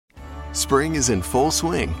Spring is in full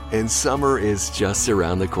swing, and summer is just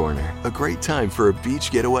around the corner. A great time for a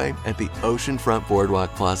beach getaway at the Oceanfront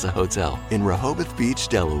Boardwalk Plaza Hotel in Rehoboth Beach,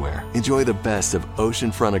 Delaware. Enjoy the best of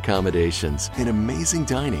oceanfront accommodations and amazing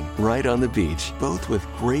dining right on the beach, both with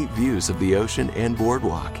great views of the ocean and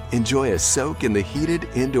boardwalk. Enjoy a soak in the heated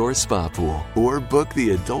indoor spa pool, or book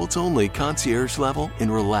the adults-only concierge level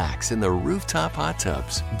and relax in the rooftop hot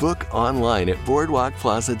tubs. Book online at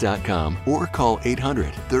boardwalkplaza.com or call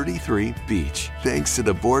 800-33 Beach. Thanks to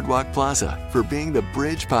the Boardwalk Plaza for being the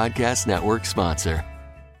Bridge Podcast Network sponsor.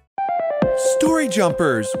 Story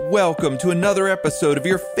Jumpers, welcome to another episode of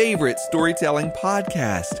your favorite storytelling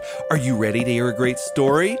podcast. Are you ready to hear a great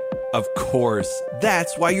story? Of course,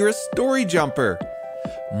 that's why you're a Story Jumper.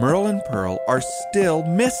 Merle and Pearl are still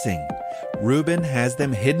missing. Reuben has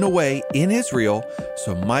them hidden away in Israel,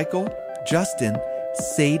 so Michael, Justin,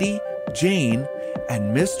 Sadie, Jane,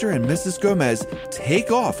 and Mr. and Mrs. Gomez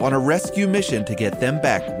take off on a rescue mission to get them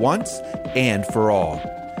back once and for all.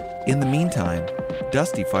 In the meantime,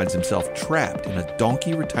 Dusty finds himself trapped in a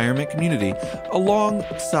donkey retirement community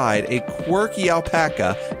alongside a quirky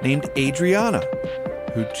alpaca named Adriana,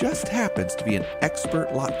 who just happens to be an expert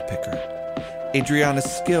lockpicker. Adriana's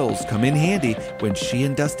skills come in handy when she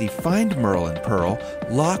and Dusty find Merle and Pearl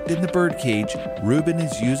locked in the birdcage Reuben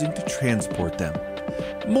is using to transport them.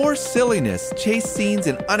 More silliness, chase scenes,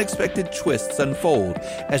 and unexpected twists unfold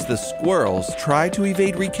as the squirrels try to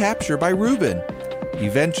evade recapture by Reuben.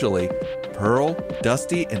 Eventually, Pearl,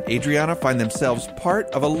 Dusty, and Adriana find themselves part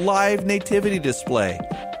of a live nativity display,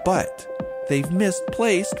 but they've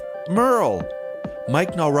misplaced Merle.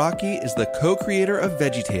 Mike Nawrocki is the co-creator of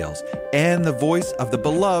VeggieTales and the voice of the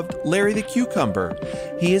beloved Larry the Cucumber.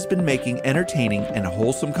 He has been making entertaining and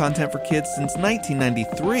wholesome content for kids since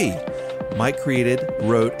 1993. Mike created,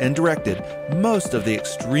 wrote, and directed most of the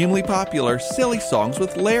extremely popular Silly Songs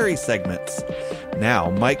with Larry segments. Now,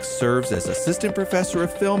 Mike serves as assistant professor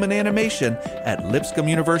of film and animation at Lipscomb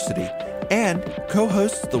University and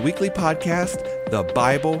co-hosts the weekly podcast, The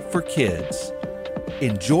Bible for Kids.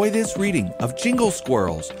 Enjoy this reading of Jingle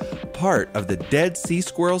Squirrels, part of the Dead Sea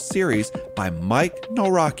Squirrels series by Mike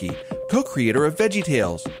Nawrocki, co-creator of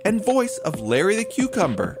VeggieTales and voice of Larry the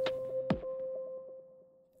Cucumber.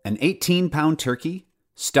 An 18-pound turkey,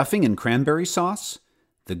 stuffing and cranberry sauce?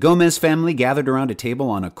 The Gomez family gathered around a table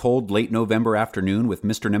on a cold, late November afternoon with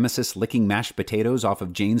Mr. Nemesis licking mashed potatoes off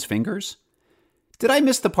of Jane's fingers. Did I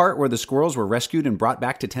miss the part where the squirrels were rescued and brought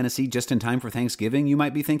back to Tennessee just in time for Thanksgiving, you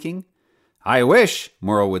might be thinking? I wish,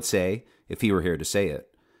 Merle would say, if he were here to say it.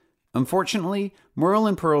 Unfortunately, Merle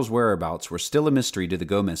and Pearl's whereabouts were still a mystery to the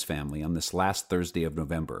Gomez family on this last Thursday of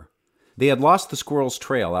November. They had lost the squirrels'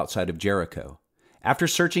 trail outside of Jericho. After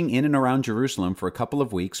searching in and around Jerusalem for a couple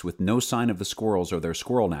of weeks with no sign of the squirrels or their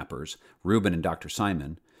squirrel nappers, Reuben and Dr.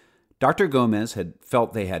 Simon, Dr. Gomez had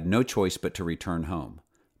felt they had no choice but to return home.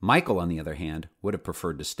 Michael, on the other hand, would have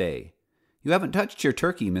preferred to stay. You haven't touched your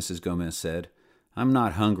turkey, Mrs. Gomez said. I'm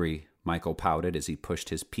not hungry, Michael pouted as he pushed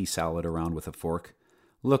his pea salad around with a fork.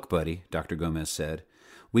 Look, buddy, Dr. Gomez said,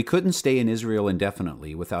 we couldn't stay in Israel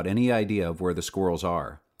indefinitely without any idea of where the squirrels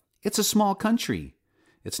are. It's a small country.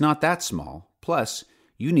 It's not that small. Plus,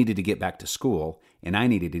 you needed to get back to school, and I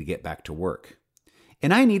needed to get back to work.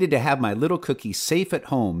 And I needed to have my little Cookie safe at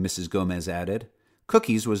home, Mrs. Gomez added.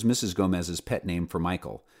 Cookies was Mrs. Gomez's pet name for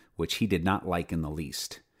Michael, which he did not like in the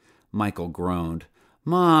least. Michael groaned.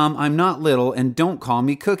 Mom, I'm not little, and don't call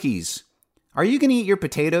me Cookies. Are you going to eat your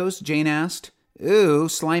potatoes? Jane asked. Ooh,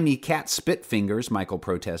 slimy cat spit fingers, Michael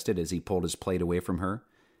protested as he pulled his plate away from her.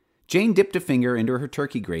 Jane dipped a finger into her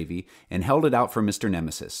turkey gravy and held it out for Mr.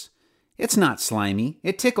 Nemesis. It's not slimy.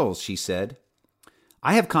 It tickles, she said.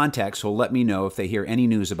 I have contacts who'll let me know if they hear any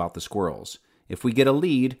news about the squirrels. If we get a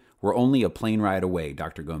lead, we're only a plane ride away,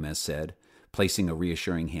 Dr. Gomez said, placing a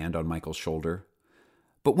reassuring hand on Michael's shoulder.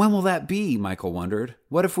 But when will that be? Michael wondered.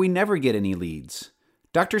 What if we never get any leads?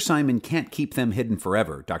 Dr. Simon can't keep them hidden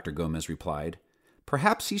forever, Dr. Gomez replied.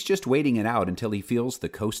 Perhaps he's just waiting it out until he feels the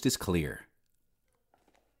coast is clear.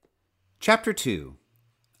 Chapter 2.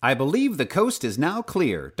 I believe the coast is now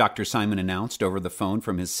clear, Dr. Simon announced over the phone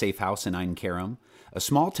from his safe house in Ein Kerem, a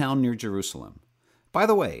small town near Jerusalem. By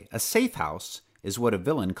the way, a safe house is what a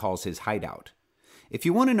villain calls his hideout. If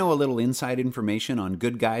you want to know a little inside information on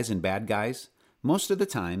good guys and bad guys, most of the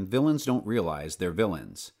time villains don't realize they're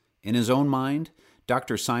villains. In his own mind,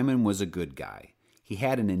 Dr. Simon was a good guy. He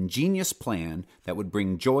had an ingenious plan that would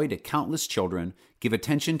bring joy to countless children, give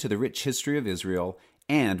attention to the rich history of Israel,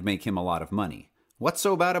 and make him a lot of money. What's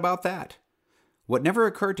so bad about that? What never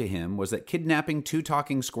occurred to him was that kidnapping 2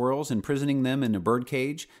 talking squirrels, imprisoning them in a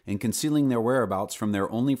birdcage, and concealing their whereabouts from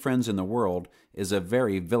their only friends in the world is a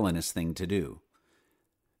very villainous thing to do.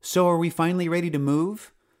 "So are we finally ready to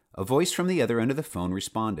move?" A voice from the other end of the phone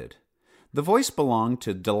responded. The voice belonged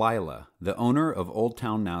to Delilah, the owner of Old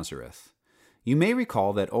Town Nazareth. You may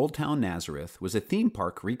recall that Old Town Nazareth was a theme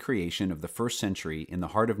park recreation of the 1st century in the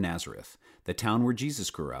heart of Nazareth, the town where Jesus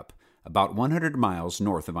grew up, about 100 miles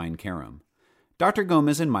north of Ein Kerem. Dr.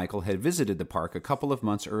 Gomez and Michael had visited the park a couple of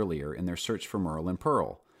months earlier in their search for Merle and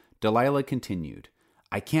Pearl. Delilah continued,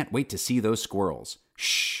 "I can't wait to see those squirrels."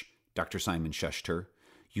 "Shh," Dr. Simon shushed her.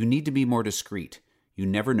 "You need to be more discreet. You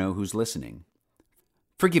never know who's listening."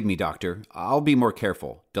 "Forgive me, Doctor. I'll be more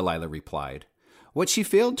careful," Delilah replied. What she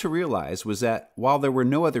failed to realize was that, while there were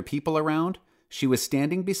no other people around, she was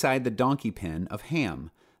standing beside the donkey pen of Ham,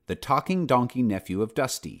 the talking donkey nephew of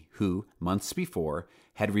Dusty, who, months before,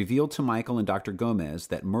 had revealed to Michael and Dr. Gomez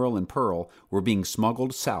that Merle and Pearl were being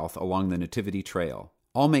smuggled south along the Nativity Trail.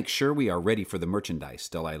 "I'll make sure we are ready for the merchandise,"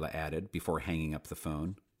 Delilah added before hanging up the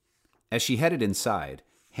phone. As she headed inside,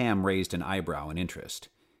 Ham raised an eyebrow in interest.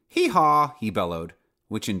 "Hee-haw," he bellowed,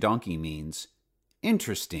 which in donkey means,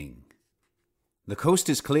 "Interesting." "The coast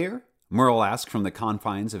is clear?" Merle asked from the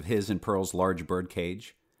confines of his and Pearl's large bird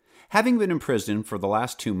cage. Having been imprisoned for the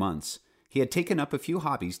last 2 months, he had taken up a few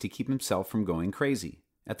hobbies to keep himself from going crazy.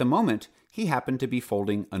 At the moment, he happened to be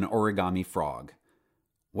folding an origami frog.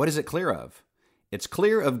 "What is it clear of?" "It's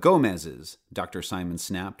clear of Gomez's," Dr. Simon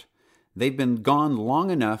snapped. "They've been gone long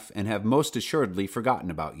enough and have most assuredly forgotten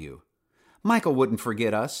about you." "Michael wouldn't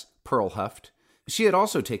forget us," Pearl huffed. She had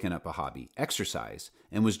also taken up a hobby, exercise,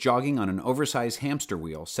 and was jogging on an oversized hamster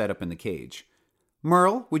wheel set up in the cage.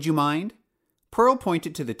 "Merle, would you mind?" Pearl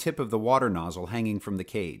pointed to the tip of the water nozzle hanging from the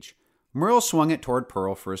cage. Merle swung it toward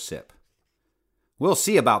Pearl for a sip. "We'll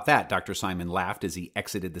see about that," Dr. Simon laughed as he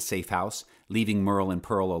exited the safe house, leaving Merle and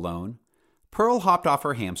Pearl alone. Pearl hopped off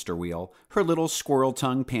her hamster wheel, her little squirrel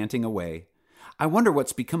tongue panting away. "I wonder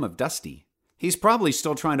what's become of Dusty." "He's probably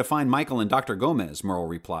still trying to find Michael and Dr. Gomez," Merle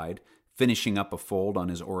replied, finishing up a fold on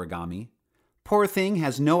his origami. "Poor thing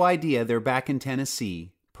has no idea they're back in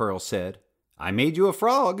Tennessee," Pearl said. "I made you a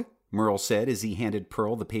frog," Merle said as he handed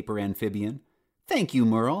Pearl the paper amphibian. "Thank you,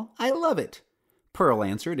 Merle. I love it," Pearl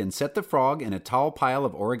answered and set the frog in a tall pile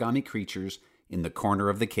of origami creatures in the corner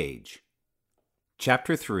of the cage.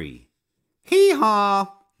 Chapter 3.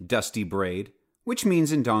 "Hee-haw," Dusty brayed, which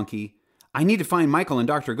means in donkey, "I need to find Michael and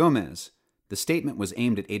Dr. Gomez." The statement was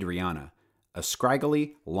aimed at Adriana, a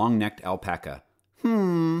scraggly, long-necked alpaca.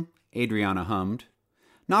 Adriana hummed.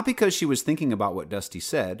 Not because she was thinking about what Dusty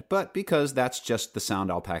said, but because that's just the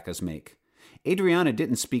sound alpacas make. Adriana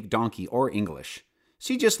didn't speak donkey or English.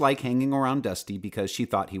 She just liked hanging around Dusty because she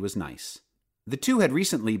thought he was nice. The two had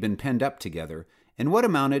recently been penned up together in what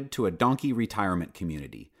amounted to a donkey retirement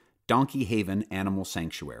community, Donkey Haven Animal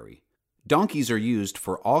Sanctuary. Donkeys are used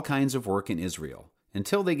for all kinds of work in Israel,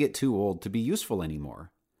 until they get too old to be useful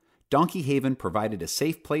anymore. Donkey Haven provided a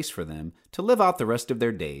safe place for them to live out the rest of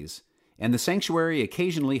their days, and the sanctuary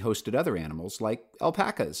occasionally hosted other animals like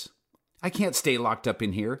alpacas. "I can't stay locked up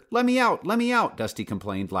in here. Let me out, Dusty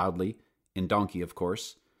complained loudly, in donkey, of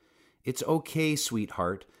course. "It's okay,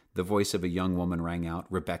 sweetheart," the voice of a young woman rang out,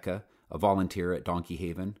 Rebecca, a volunteer at Donkey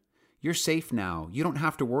Haven. "You're safe now. You don't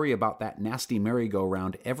have to worry about that nasty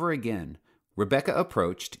merry-go-round ever again." Rebecca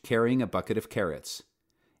approached, carrying a bucket of carrots.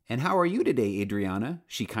 "And how are you today, Adriana?"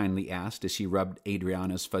 she kindly asked as she rubbed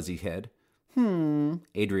Adriana's fuzzy head.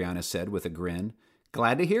 Adriana said with a grin.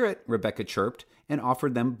 "Glad to hear it," Rebecca chirped and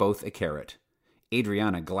offered them both a carrot.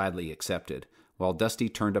 Adriana gladly accepted, while Dusty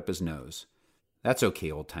turned up his nose. "That's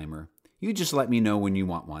okay, old-timer. You just let me know when you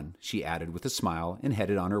want one," she added with a smile and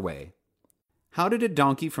headed on her way. How did a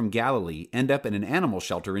donkey from Galilee end up in an animal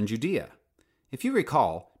shelter in Judea? If you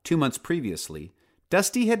recall, 2 months previously,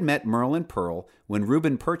 Dusty had met Merle and Pearl when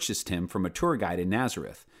Reuben purchased him from a tour guide in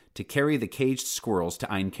Nazareth to carry the caged squirrels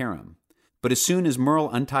to Ein Kerem. But as soon as Merle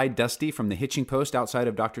untied Dusty from the hitching post outside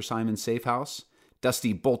of Dr. Simon's safe house,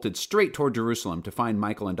 Dusty bolted straight toward Jerusalem to find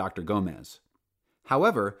Michael and Dr. Gomez.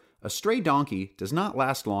 However, a stray donkey does not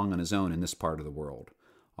last long on his own in this part of the world.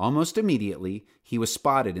 Almost immediately, he was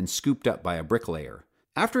spotted and scooped up by a bricklayer.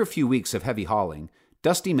 After a few weeks of heavy hauling,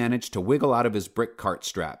 Dusty managed to wiggle out of his brick cart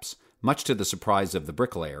straps, much to the surprise of the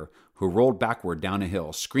bricklayer, who rolled backward down a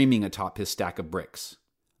hill, screaming atop his stack of bricks.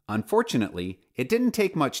 Unfortunately, it didn't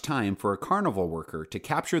take much time for a carnival worker to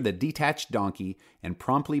capture the detached donkey and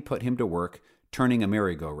promptly put him to work, turning a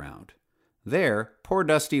merry-go-round. There, poor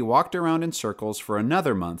Dusty walked around in circles for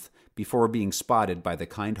another month before being spotted by the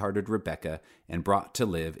kind-hearted Rebecca and brought to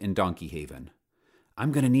live in Donkey Haven.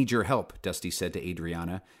 I'm going to need your help, Dusty said to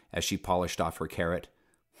Adriana as she polished off her carrot.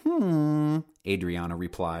 Adriana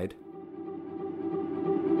replied.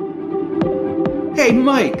 Hey,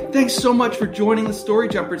 Mike, thanks so much for joining the Story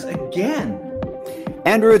Jumpers again.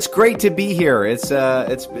 Andrew, it's great to be here. It's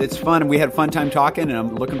fun. We had a fun time talking, and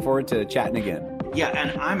I'm looking forward to chatting again. Yeah,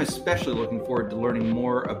 and I'm especially looking forward to learning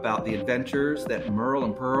more about the adventures that Merle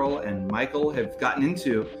and Pearl and Michael have gotten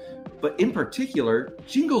into, but in particular,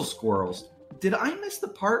 Jingle Squirrels. Did I miss the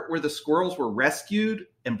part where the squirrels were rescued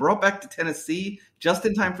and brought back to Tennessee just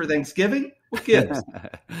in time for Thanksgiving? What gives?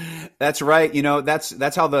 That's right.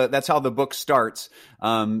 That's how the book starts.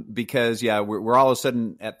 Because we're all of a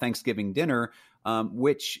sudden at Thanksgiving dinner,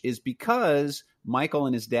 which is because Michael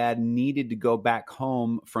and his dad needed to go back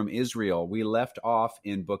home from Israel. We left off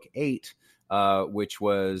in book 8, which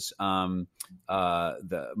was there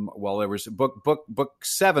was book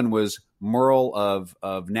 7 was Merle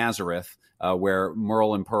of Nazareth, where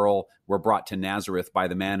Merle and Pearl were brought to Nazareth by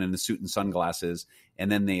the man in the suit and sunglasses,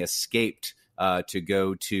 and then they escaped to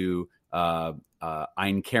go to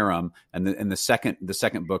Ein Kerem, and the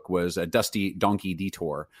second book was a Dusty Donkey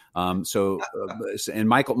Detour. And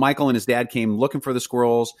Michael and his dad came looking for the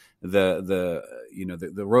squirrels. The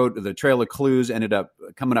trail of clues ended up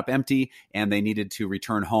coming up empty, and they needed to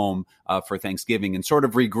return home for Thanksgiving and sort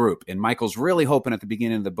of regroup. And Michael's really hoping at the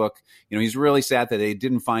beginning of the book, he's really sad that they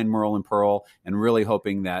didn't find Merle and Pearl, and really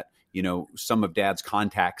hoping that some of Dad's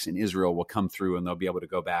contacts in Israel will come through and they'll be able to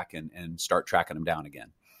go back and start tracking them down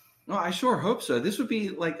again. Well, I sure hope so. This would be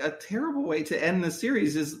like a terrible way to end the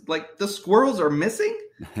series, is like the squirrels are missing.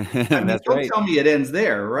 That's don't right. Tell me it ends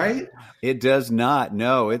there, right? It does not.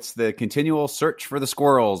 No, it's the continual search for the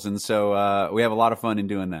squirrels. And so we have a lot of fun in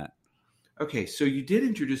doing that. Okay, so you did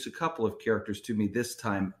introduce a couple of characters to me this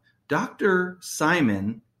time, Dr.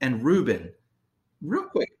 Simon and Reuben. Real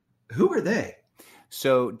quick, who are they?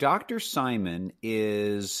 So Dr. Simon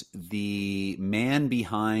is the man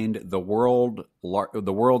behind the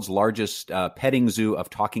world's largest petting zoo of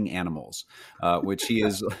talking animals, which he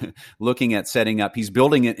is looking at setting up. He's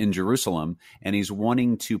building it in Jerusalem, and he's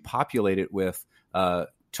wanting to populate it with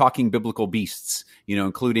talking biblical beasts,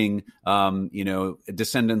 including,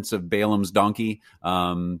 descendants of Balaam's donkey,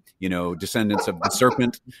 descendants of the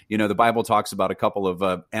serpent. The Bible talks about a couple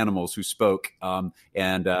of animals who spoke. So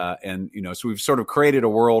we've sort of created a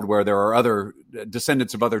world where there are other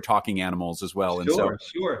descendants of other talking animals as well. Sure.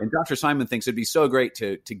 And Dr. Simon thinks it'd be so great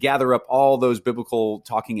to gather up all those biblical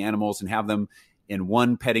talking animals and have them in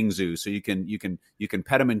one petting zoo, so you can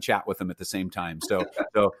pet them and chat with them at the same time. So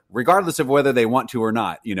regardless of whether they want to or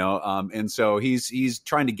not, and so he's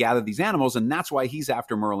trying to gather these animals, and that's why he's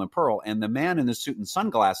after Merle and Pearl. And the man in the suit and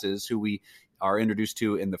sunglasses, who we are introduced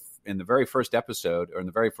to in the very first episode, or in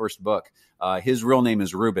the very first book, his real name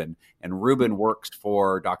is Reuben, and Reuben works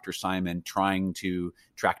for Dr. Simon trying to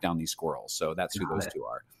track down these squirrels. So that's who those two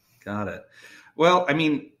are. Got it. Well,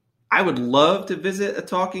 I would love to visit a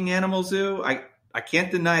talking animal zoo. I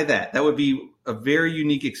can't deny that. That would be a very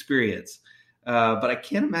unique experience. But I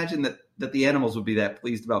can't imagine that the animals would be that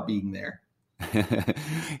pleased about being there.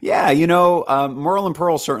 Yeah, Merle and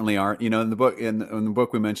Pearl certainly aren't. In the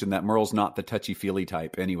book we mentioned that Merle's not the touchy-feely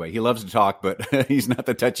type. Anyway, he loves to talk, but he's not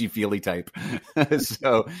the touchy-feely type.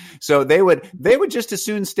 So they would just as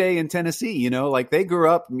soon stay in Tennessee. Like they grew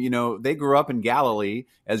up in Galilee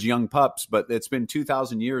as young pups, but it's been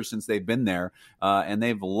 2,000 years since they've been there, and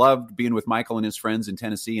they've loved being with Michael and his friends in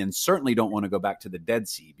Tennessee, and certainly don't want to go back to the Dead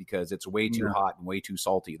Sea because it's way too hot and way too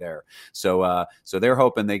salty there. So they're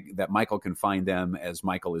hoping that Michael can find them as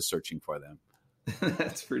Michael is searching for them.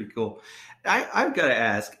 That's pretty cool. I've got to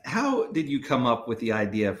ask, how did you come up with the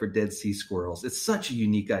idea for Dead Sea Squirrels? It's such a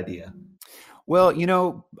unique idea. Well,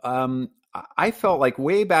 I felt like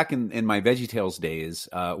way back in my VeggieTales days,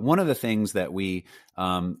 one of the things that we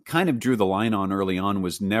kind of drew the line on early on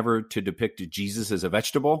was never to depict Jesus as a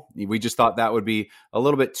vegetable. We just thought that would be a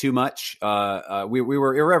little bit too much. We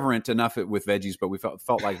were irreverent enough with veggies, but we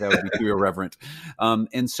felt like that would be too irreverent.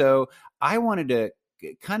 And so I wanted to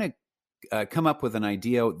kind of come up with an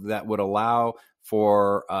idea that would allow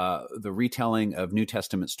for the retelling of New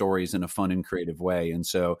Testament stories in a fun and creative way. And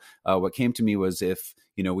so what came to me was if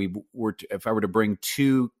I were to bring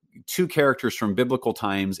two characters from biblical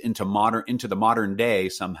times into the modern day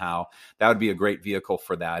somehow, that would be a great vehicle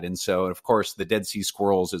for that. And so, of course, the Dead Sea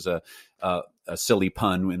Squirrels is a silly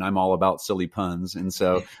pun, and I'm all about silly puns. And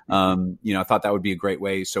so, I thought that would be a great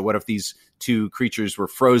way. So what if these two creatures were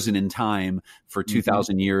frozen in time for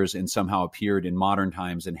 2,000 years and somehow appeared in modern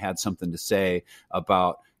times and had something to say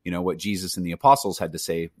about what Jesus and the apostles had to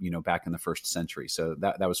say, back in the first century. So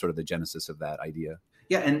that was sort of the genesis of that idea.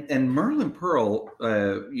 Yeah, and Merle and Pearl,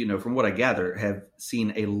 from what I gather, have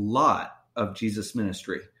seen a lot of Jesus'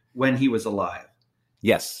 ministry when he was alive.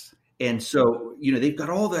 Yes. And so, they've got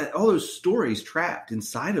all those stories trapped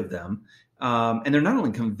inside of them. And they're not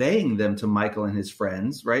only conveying them to Michael and his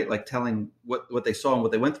friends, right? Like telling what they saw and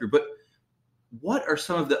what they went through, but what are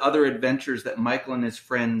some of the other adventures that Michael and his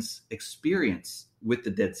friends experience with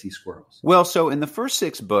the Dead Sea Squirrels? Well, so in the first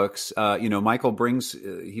 6 books, Michael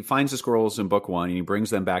he finds the squirrels in book 1 and he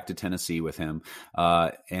brings them back to Tennessee with him.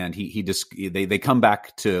 And they come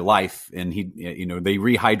back to life and they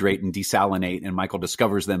rehydrate and desalinate, and Michael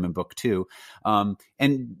discovers them in book 2.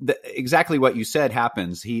 Exactly what you said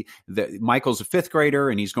happens. Michael's a 5th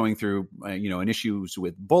grader and he's going through, an issues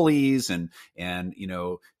with bullies and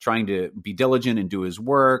trying to be diligent and do his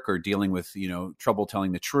work, or dealing with, trouble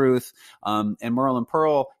telling the truth. And Merle and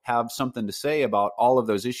Pearl have something to say about all of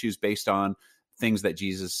those issues based on things that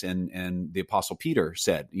Jesus and the Apostle Peter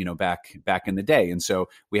said, back in the day. And so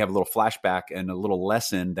we have a little flashback and a little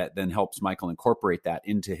lesson that then helps Michael incorporate that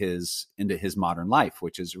into his modern life,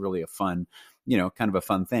 which is really a fun, kind of a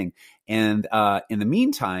fun thing. And in the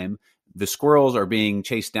meantime, the squirrels are being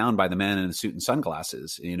chased down by the man in the suit and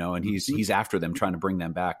sunglasses, and he's after them, trying to bring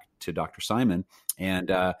them back to Dr. Simon. And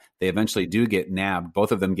they eventually do get nabbed.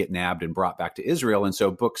 Both of them get nabbed and brought back to Israel. And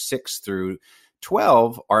so books 7 through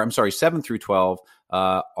 12 are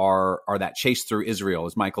that chase through Israel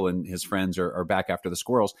as Michael and his friends are back after the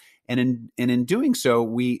squirrels. And in doing so,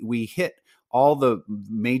 we hit all the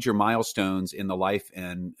major milestones in the life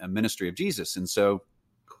and ministry of Jesus. And so,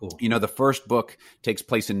 cool. The first book takes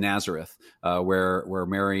place in Nazareth, where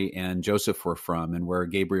Mary and Joseph were from, and where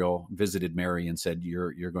Gabriel visited Mary and said,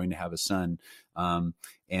 "You're going to have a son."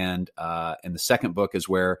 And the second book is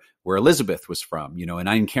where Elizabeth was from, in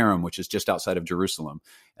Ein Kerem, which is just outside of Jerusalem.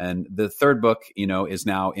 And the third book, is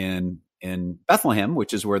now in Bethlehem,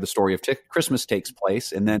 which is where the story of Christmas takes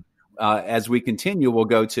place. And then as we continue, we'll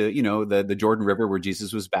go to, the Jordan River where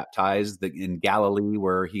Jesus was baptized, in Galilee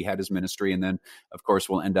where he had his ministry. And then, of course,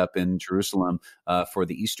 we'll end up in Jerusalem for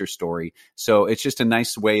the Easter story. So it's just a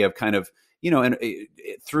nice way of kind of,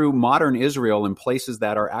 through modern Israel and places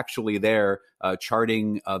that are actually there,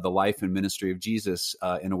 charting the life and ministry of Jesus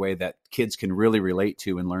in a way that kids can really relate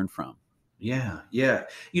to and learn from. Yeah.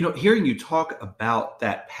 Hearing you talk about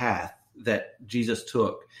that path that Jesus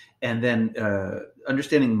took, and then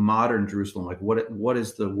understanding modern Jerusalem, like what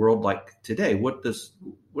is the world like today? What does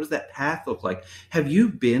that path look like? Have you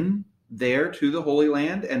been there to the Holy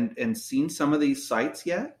Land and seen some of these sites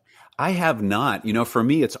yet? I have not. For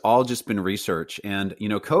me, it's all just been research. And,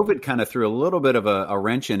 COVID kind of threw a little bit of a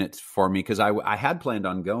wrench in it for me, because I had planned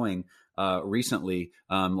on going recently,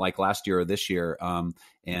 like last year or this year,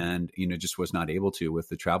 and, just was not able to with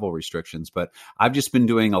the travel restrictions. But I've just been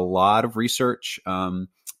doing a lot of research,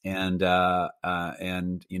 and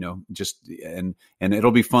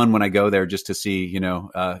it'll be fun when I go there just to see,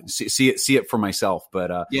 see it for myself.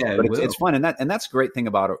 But it's fun. And that's a great thing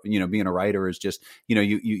about, being a writer is just,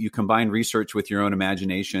 you combine research with your own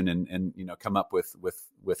imagination and come up with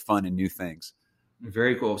fun and new things.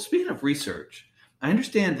 Very cool. Speaking of research, I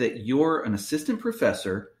understand that you're an assistant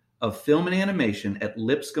professor of film and animation at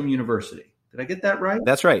Lipscomb University. Did I get that right?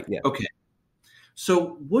 That's right. Yeah. Okay.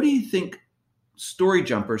 So what do you think story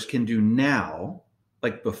jumpers can do now,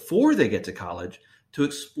 like before they get to college, to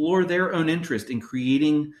explore their own interest in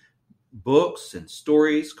creating books and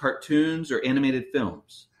stories, cartoons, or animated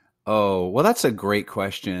films? Oh, well, that's a great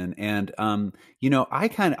question. And, I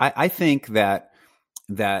think that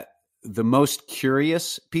the most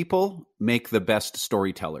curious people make the best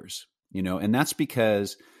storytellers, and that's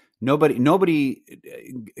because God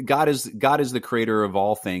is the creator of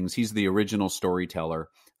all things. He's the original storyteller.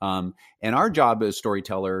 And our job as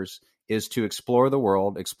storytellers is to explore the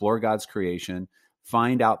world, explore God's creation,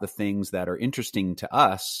 find out the things that are interesting to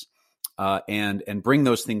us, and bring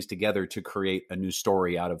those things together to create a new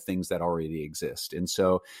story out of things that already exist. And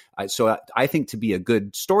so I think to be a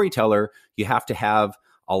good storyteller, you have to have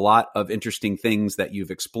a lot of interesting things that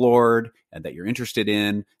you've explored and that you're interested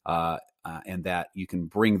in, and that you can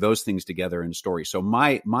bring those things together in a story. So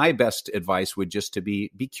my best advice would just to be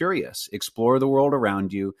curious, explore the world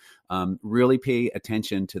around you, really pay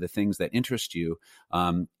attention to the things that interest you,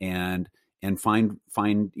 and find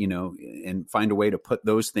a way to put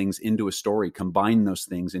those things into a story, combine those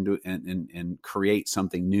things into and create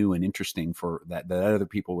something new and interesting for that other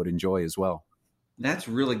people would enjoy as well. That's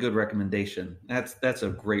really good recommendation. That's a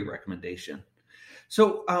great recommendation.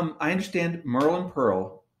 So I understand Merle and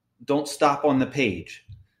Pearl don't stop on the page.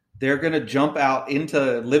 they're going to jump out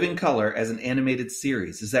into living color as an animated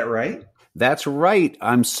series. Is that right? That's right.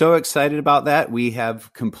 I'm so excited about that. We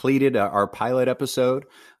have completed our pilot episode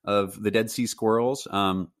of the Dead Sea Squirrels.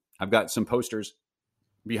 I've got some posters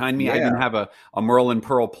behind me. Yeah. I even have a Merle and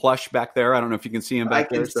Pearl plush back there. I don't know if you can see them back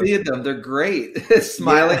there. I can see them. They're great.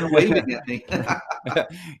 Smiling and waving at me.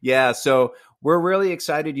 Yeah. So we're really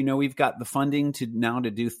excited. We've got the funding to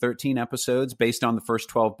do 13 episodes based on the first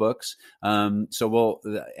 12 books. So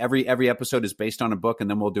every episode is based on a book, and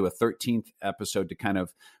then we'll do a 13th episode to kind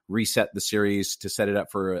of reset the series to set it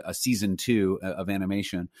up for a season 2 of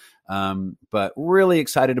animation. But really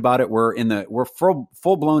excited about it. We're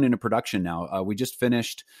full blown into production now. We just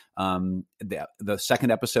finished the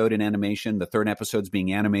second episode in animation. The third episode's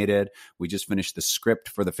being animated. We just finished the script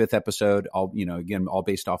for the 5th episode. All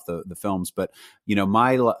based off the films. But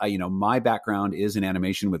my background is in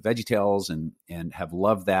animation with VeggieTales, and have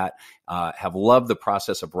loved that. Have loved the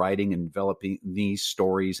process of writing and developing these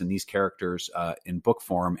stories and these characters in book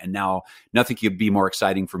form. And now nothing could be more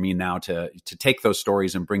exciting for me now to take those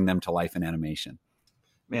stories and bring them to life in animation.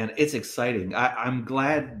 Man, it's exciting. I'm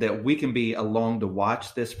glad that we can be along to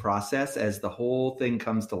watch this process as the whole thing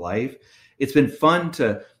comes to life. It's been fun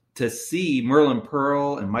to see Merle and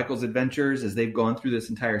Pearl and Michael's adventures as they've gone through this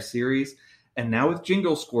entire series. And now with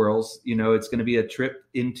Jingle Squirrels, it's going to be a trip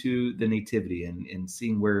into the nativity and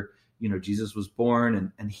seeing where, Jesus was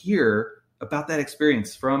born and hear about that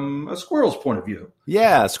experience from a squirrel's point of view.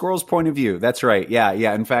 Yeah, squirrel's point of view. That's right. Yeah.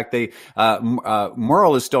 In fact,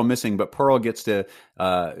 Merle is still missing, but Pearl gets to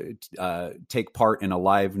take part in a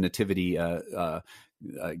live nativity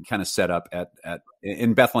kind of set up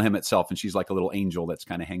in Bethlehem itself, and she's like a little angel that's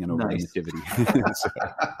kind of hanging over the nativity.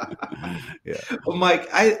 Yeah. Well, Mike,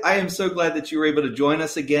 I am so glad that you were able to join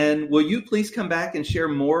us again. Will you please come back and share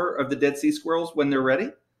more of the Dead Sea Squirrels when they're ready?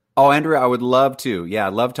 Oh, Andrew, I would love to. Yeah, I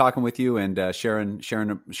love talking with you and sharing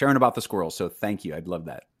about the squirrels. So thank you. I'd love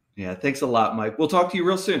that. Yeah, thanks a lot, Mike. We'll talk to you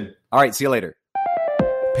real soon. All right, see you later.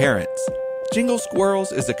 Parents, Jingle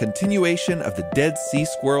Squirrels is a continuation of the Dead Sea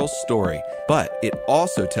Squirrels story, but it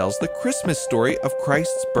also tells the Christmas story of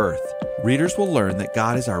Christ's birth. Readers will learn that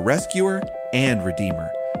God is our rescuer and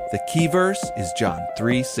redeemer. The key verse is John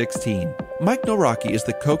 3:16. Mike Nowrocki is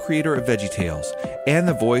the co-creator of VeggieTales and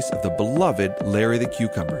the voice of the beloved Larry the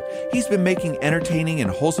Cucumber. He's been making entertaining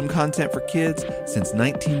and wholesome content for kids since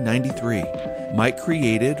 1993. Mike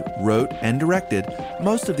created, wrote, and directed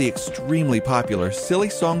most of the extremely popular Silly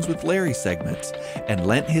Songs with Larry segments and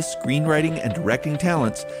lent his screenwriting and directing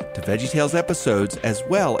talents to VeggieTales episodes as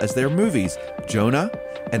well as their movies, Jonah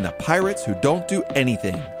and The Pirates Who Don't Do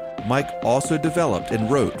Anything. Mike also developed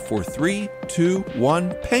and wrote for 3, 2,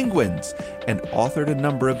 1 Penguins and authored a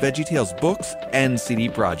number of VeggieTales books and CD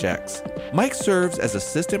projects. Mike serves as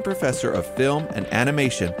assistant professor of film and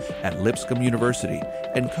animation at Lipscomb University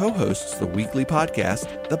and co-hosts the weekly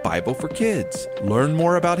podcast, The Bible for Kids. Learn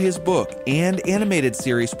more about his book and animated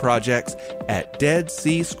series projects at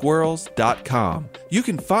deadseasquirrels.com. You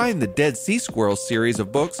can find the Dead Sea Squirrels series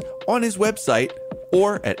of books on his website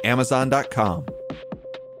or at amazon.com.